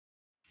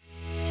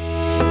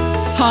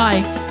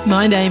Hi,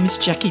 my name's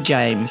Jackie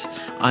James.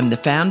 I'm the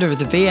founder of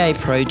the VA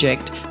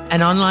Project,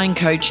 an online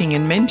coaching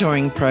and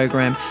mentoring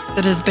program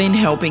that has been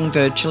helping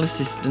virtual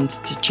assistants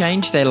to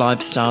change their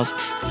lifestyles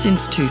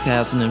since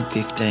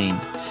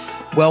 2015.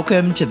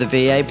 Welcome to the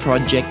VA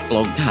Project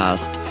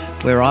blogcast,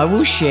 where I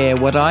will share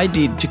what I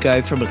did to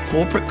go from a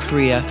corporate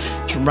career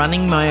to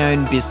running my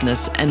own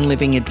business and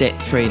living a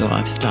debt-free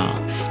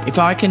lifestyle. If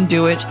I can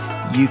do it,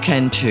 you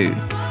can too.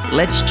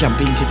 Let's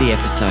jump into the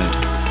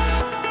episode.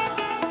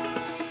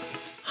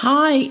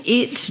 Hi,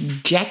 it's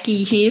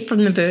Jackie here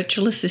from the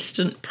Virtual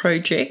Assistant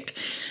Project,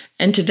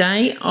 and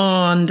today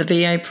on the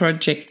VA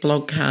Project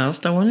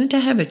blogcast, I wanted to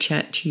have a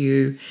chat to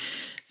you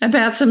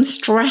about some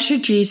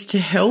strategies to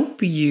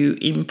help you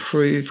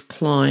improve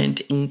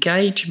client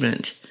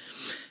engagement.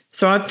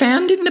 So I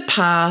found in the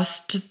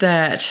past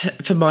that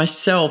for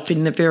myself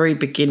in the very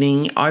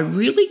beginning, I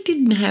really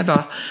didn't have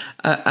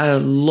a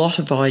lot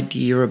of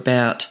idea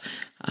about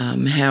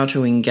how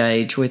to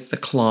engage with the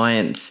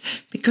clients.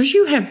 Because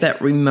you have that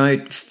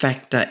remote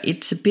factor,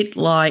 it's a bit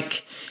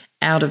like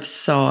out of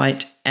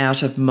sight,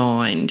 out of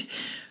mind,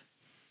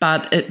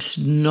 but it's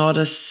not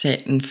a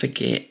set and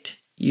forget.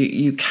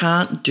 You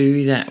can't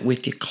do that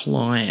with your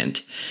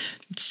client.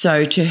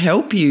 So to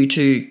help you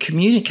to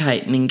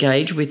communicate and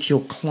engage with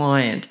your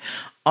client,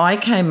 I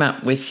came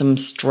up with some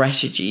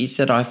strategies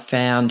that I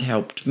found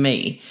helped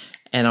me,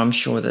 and I'm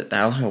sure that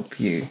they'll help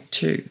you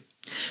too.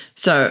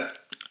 So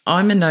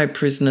I'm a no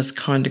prisoners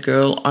kind of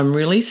girl. I'm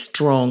really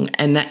strong,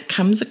 and that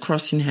comes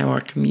across in how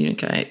I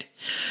communicate.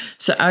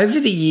 So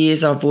over the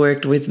years, I've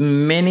worked with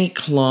many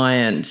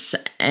clients,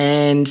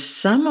 and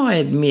some, I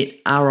admit,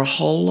 are a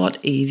whole lot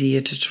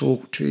easier to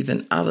talk to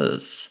than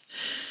others.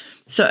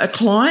 So a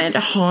client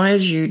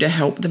hires you to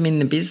help them in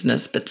the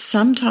business, but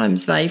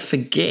sometimes they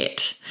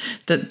forget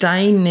that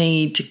they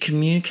need to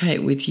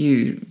communicate with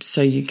you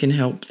so you can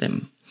help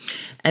them.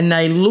 And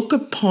they look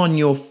upon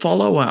your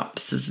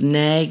follow-ups as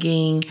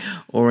nagging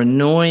or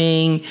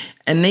annoying,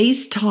 and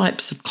these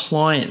types of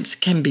clients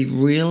can be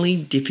really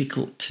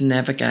difficult to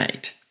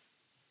navigate.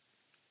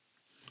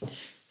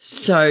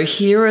 So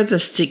here are the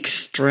 6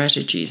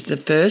 strategies. The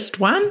first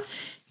one,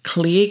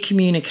 clear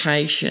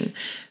communication.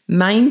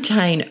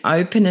 Maintain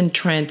open and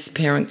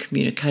transparent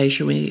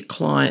communication with your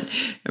client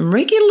and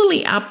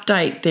regularly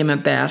update them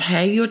about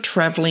how you're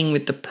travelling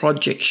with the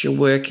projects you're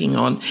working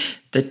on,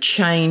 the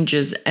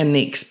changes and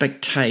the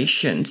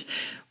expectations,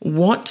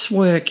 what's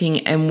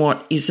working and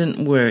what isn't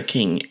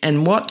working,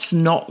 and what's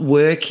not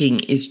working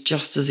is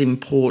just as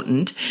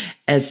important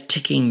as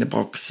ticking the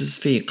boxes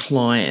for your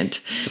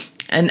client.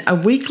 And a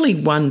weekly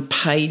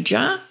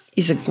one-pager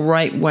is a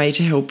great way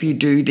to help you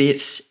do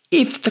this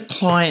if the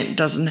client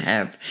doesn't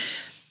have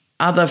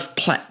other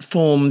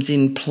platforms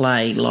in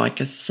play like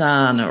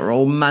Asana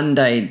or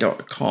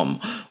Monday.com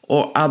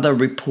or other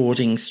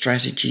reporting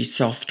strategy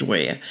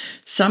software.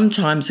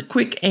 Sometimes a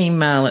quick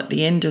email at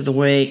the end of the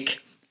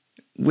week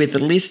with a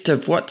list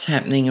of what's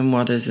happening and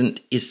what isn't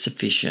is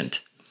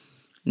sufficient.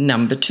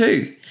 Number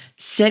 2,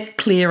 set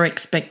clear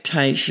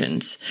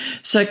expectations.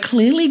 So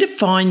clearly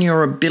define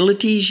your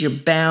abilities, your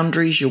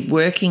boundaries, your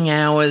working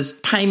hours,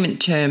 payment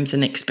terms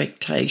and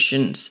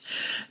expectations.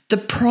 The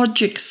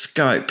project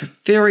scope,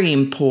 very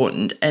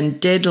important,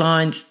 and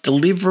deadlines,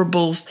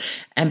 deliverables,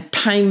 and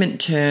payment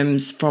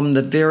terms from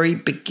the very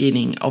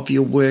beginning of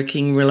your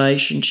working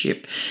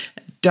relationship.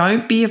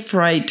 Don't be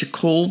afraid to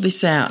call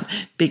this out,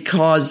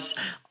 because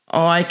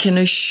I can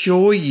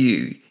assure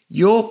you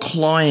your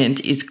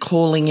client is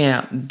calling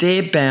out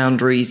their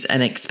boundaries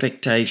and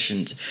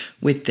expectations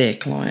with their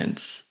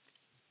clients.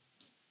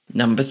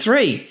 Number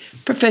 3,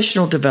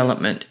 professional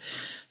development.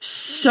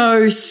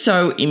 So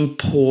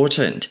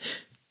important.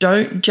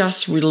 Don't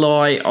just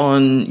rely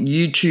on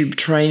YouTube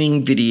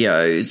training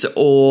videos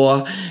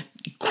or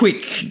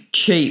quick,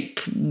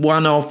 cheap,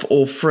 one-off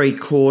or free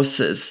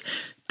courses.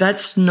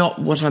 That's not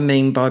what I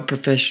mean by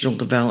professional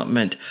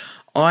development.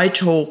 I'm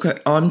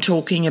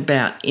talking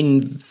about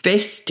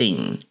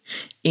investing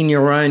in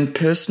your own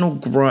personal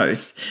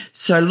growth.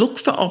 So look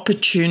for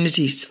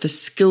opportunities for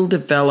skill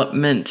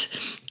development,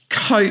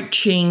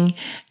 coaching,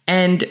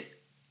 and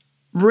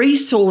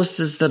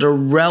resources that are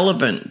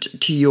relevant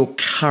to your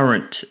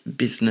current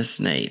business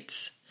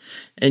needs.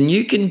 And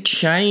you can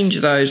change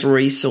those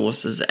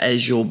resources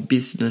as your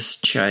business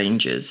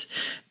changes,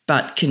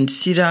 but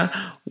consider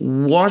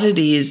what it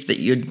is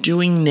that you're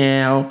doing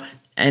now,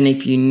 and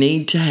if you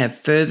need to have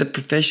further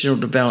professional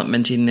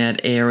development in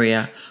that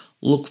area,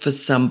 look for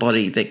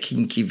somebody that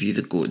can give you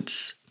the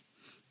goods.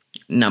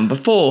 Number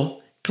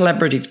 4,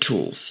 collaborative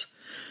tools.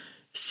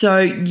 So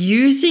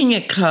using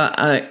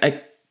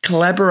a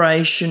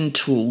collaboration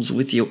tools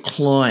with your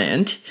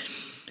client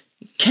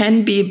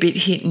can be a bit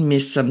hit and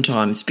miss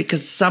sometimes,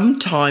 because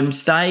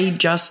sometimes they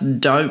just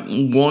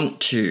don't want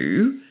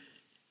to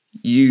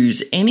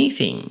use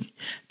anything.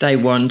 They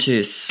want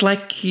to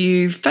Slack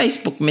you,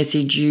 Facebook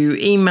message you,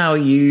 email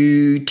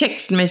you,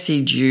 text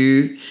message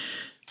you,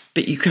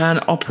 but you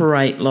can't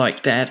operate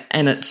like that,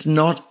 and it's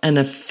not an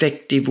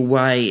effective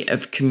way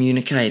of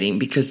communicating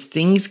because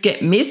things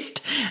get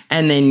missed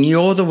and then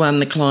you're the one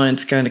the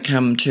client's going to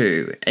come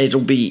to.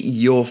 It'll be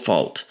your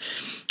fault.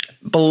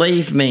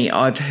 Believe me,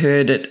 I've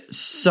heard it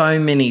so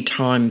many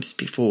times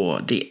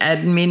before. The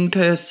admin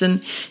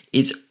person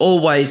is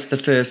always the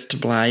first to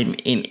blame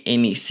in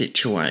any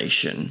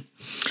situation.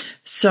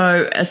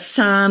 So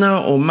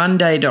Asana or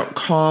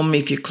Monday.com,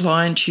 if your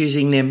client's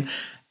using them,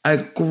 are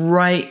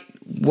great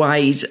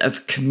ways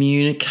of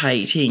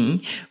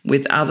communicating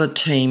with other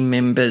team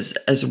members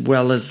as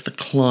well as the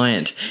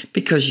client,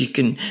 because you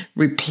can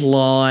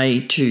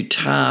reply to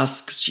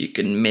tasks, you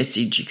can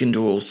message, you can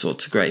do all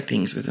sorts of great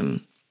things with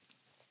them.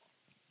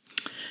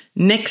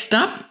 Next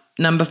up,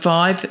 number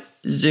 5,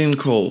 Zoom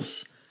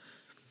calls.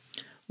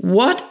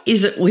 What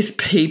is it with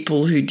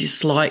people who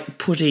dislike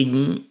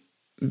putting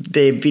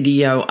their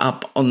video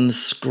up on the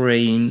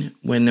screen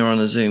when they're on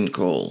a Zoom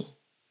call?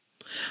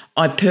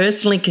 I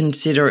personally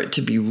consider it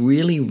to be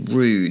really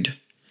rude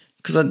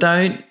because I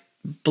don't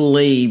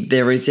believe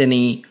there is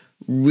any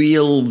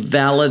real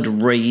valid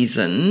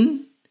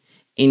reason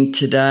in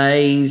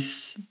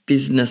today's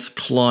business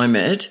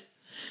climate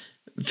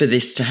for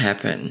this to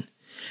happen.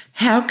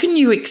 How can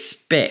you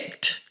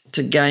expect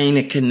to gain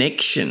a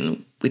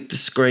connection with the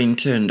screen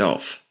turned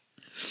off?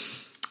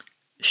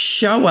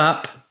 Show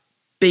up,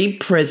 be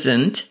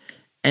present,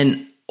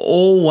 and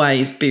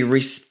always be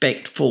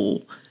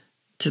respectful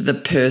to the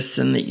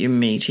person that you're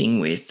meeting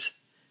with,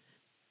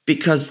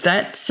 because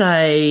it's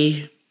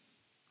a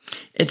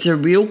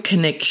real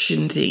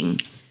connection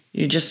thing.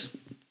 You just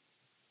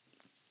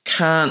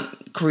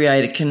can't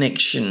create a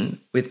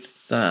connection with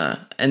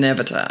an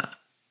avatar.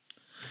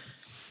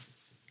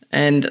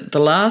 And the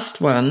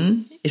last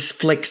one is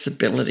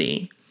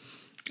flexibility.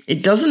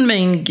 It doesn't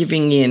mean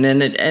giving in,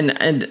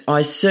 and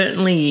I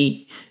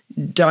certainly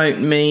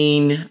don't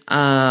mean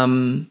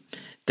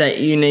that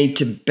you need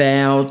to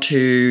bow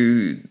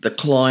to the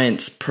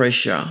client's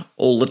pressure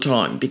all the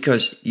time,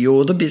 because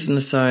you're the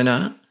business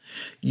owner,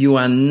 you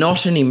are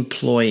not an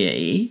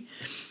employee.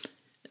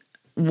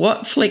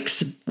 What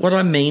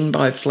I mean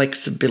by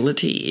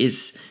flexibility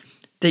is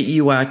that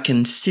you are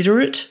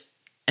considerate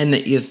and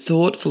that you're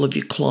thoughtful of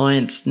your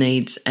client's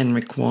needs and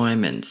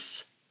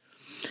requirements.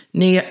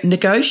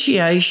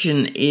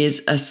 Negotiation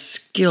is a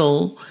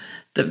skill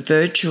that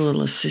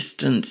virtual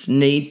assistants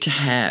need to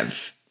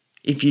have.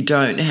 If you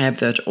don't have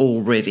that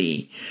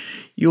already,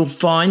 you'll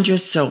find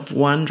yourself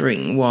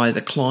wondering why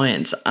the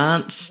clients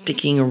aren't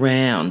sticking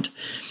around.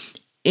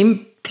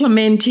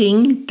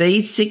 Implementing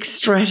these 6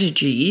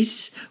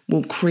 strategies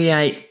will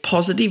create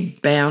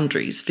positive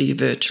boundaries for your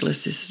virtual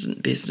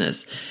assistant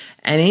business,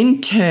 and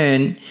in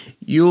turn,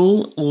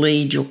 you'll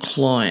lead your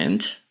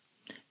client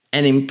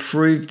and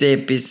improve their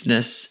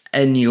business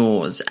and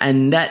yours.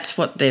 And that's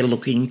what they're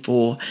looking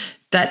for.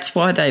 That's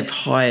why they've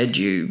hired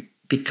you,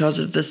 because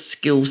of the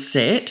skill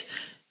set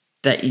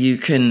that you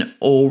can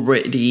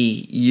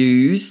already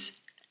use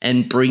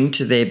and bring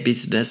to their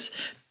business,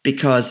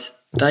 because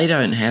they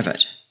don't have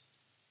it.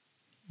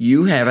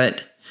 You have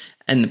it,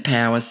 and the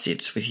power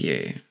sits with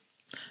you.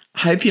 I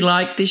hope you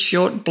like this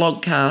short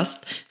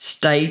blogcast.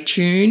 Stay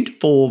tuned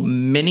for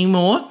many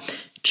more.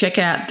 Check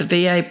out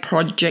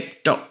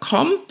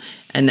thevaproject.com,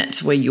 and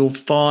that's where you'll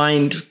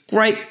find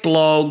great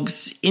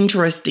blogs,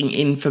 interesting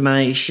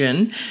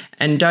information.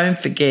 And don't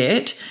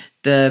forget,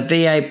 the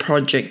VA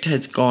Project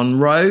has gone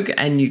rogue,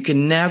 and you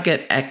can now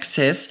get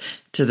access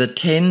to the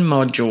 10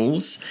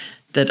 modules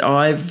that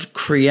I've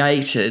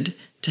created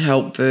to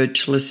help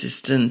virtual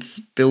assistants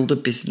build a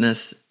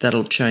business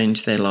that'll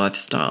change their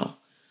lifestyle.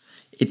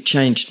 It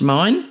changed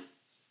mine,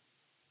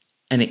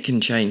 and it can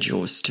change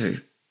yours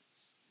too.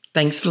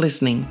 Thanks for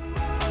listening.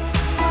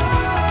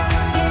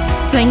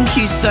 Thank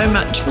you so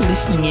much for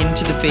listening in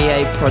to the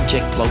VA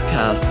Project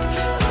blogcast.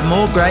 For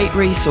more great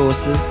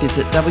resources,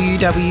 visit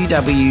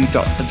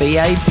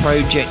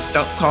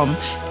www.thevaproject.com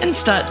and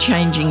start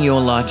changing your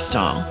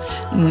lifestyle.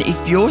 And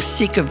if you're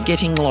sick of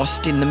getting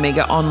lost in the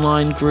mega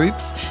online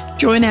groups,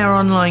 join our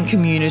online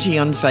community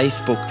on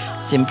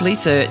Facebook. Simply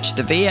search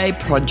the VA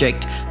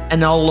Project,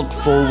 and I'll look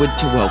forward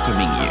to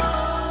welcoming you.